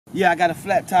Yeah, I got a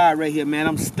flat tire right here, man.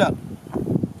 I'm stuck.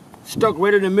 Stuck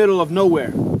right in the middle of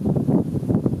nowhere.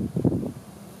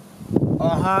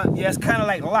 Yeah, it's kind of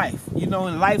like life. You know,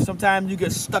 in life, sometimes you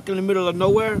get stuck in the middle of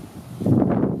nowhere.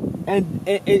 And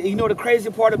you know the crazy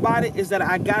part about it is that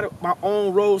I got my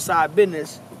own roadside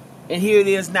business. And here it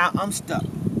is now, I'm stuck.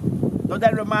 Don't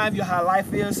that remind you how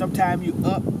life is? Sometimes you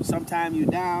up, sometimes you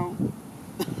down.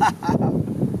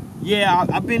 Yeah,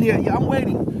 I've been here. Yeah, I'm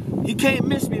waiting. You can't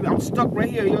miss me. I'm stuck right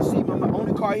here. You'll see my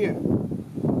only car here.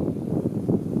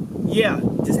 Yeah,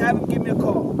 just have him give me a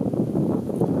call.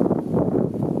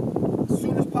 As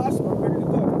soon as possible, I'm ready to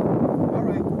go. All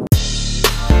right.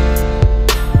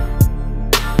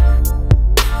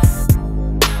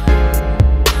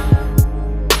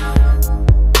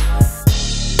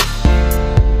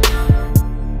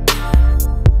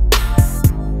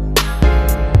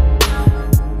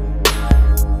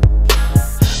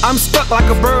 I'm stuck like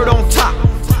a bird on top.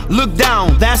 Look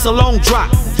down, that's a long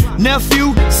drop.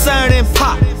 Nephew, son, and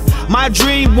pop. My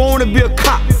dream wanna be a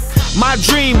cop. My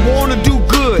dream wanna do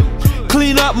good.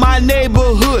 Clean up my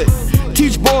neighborhood.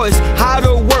 Teach boys how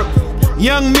to work.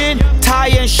 Young men, tie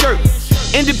and shirt.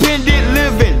 Independent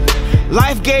living.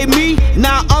 Life gave me,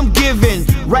 now I'm giving.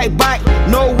 Right back,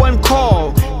 no one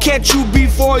call. Catch you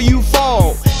before you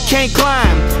fall. Can't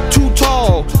climb, too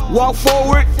tall. Walk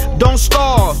forward, don't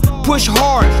stall. Push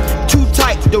hard, too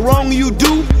tight. The wrong you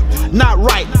do, not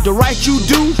right. The right you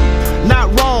do,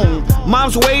 not wrong.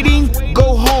 Mom's waiting,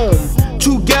 go home.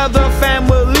 Together,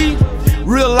 family.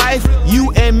 Real life,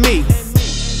 you and me.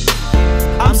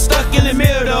 I'm stuck in the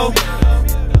middle.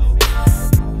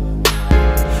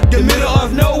 The middle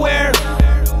of nowhere.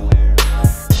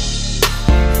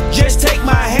 Just take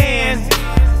my hand.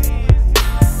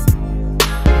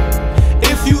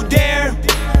 If you dare.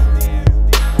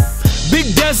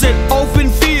 Big desert, open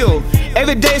field.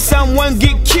 Every day someone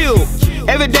get killed.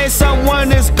 Every day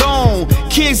someone is gone.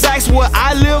 Kids ask will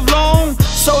I live long?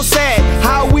 So sad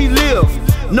how we live.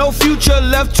 No future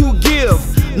left to give.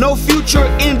 No future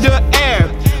in the air.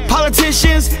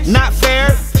 Politicians, not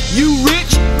fair. You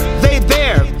rich, they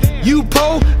there. You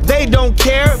poor, they don't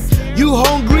care. You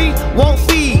hungry, won't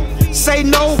feed. Say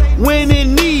no when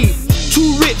in need.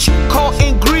 Too rich, caught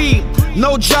in greed.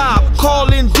 No job,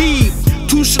 call indeed.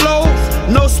 Too slow,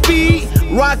 no speed.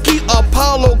 Rocky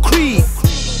Apollo Creed.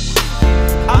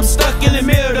 I'm stuck in the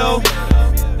middle.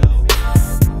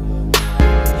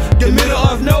 The middle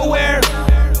of nowhere.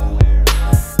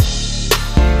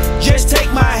 Just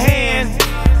take my hand.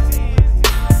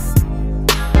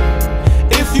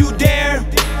 If you dare.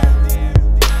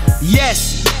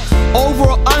 Yes.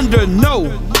 Over or under,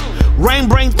 no. Rain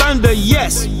bring thunder,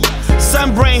 yes.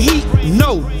 Sun bring heat,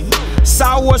 no.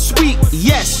 Sour sweet,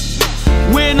 yes.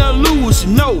 Win or lose,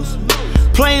 no.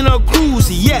 Plane or cruise,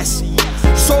 yes.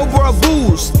 Sober or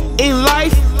booze. In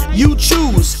life, you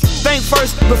choose. Think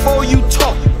first before you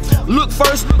talk. Look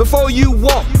first before you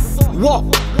walk. Walk,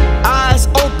 eyes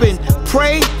open,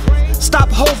 pray, stop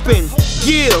hoping.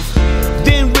 Give,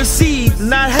 then receive.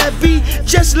 Not happy,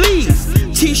 just leave.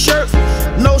 T-shirt,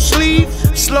 no sleeve.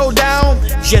 Slow down,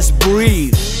 just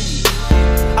breathe.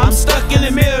 I'm stuck in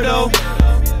the middle.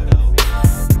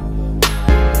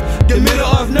 The middle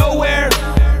of nowhere.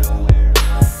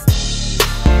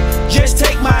 Just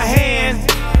take my hand.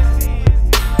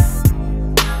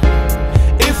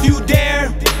 If you dare.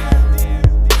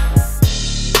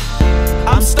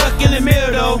 I'm stuck in the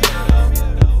middle.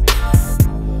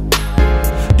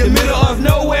 The middle of nowhere.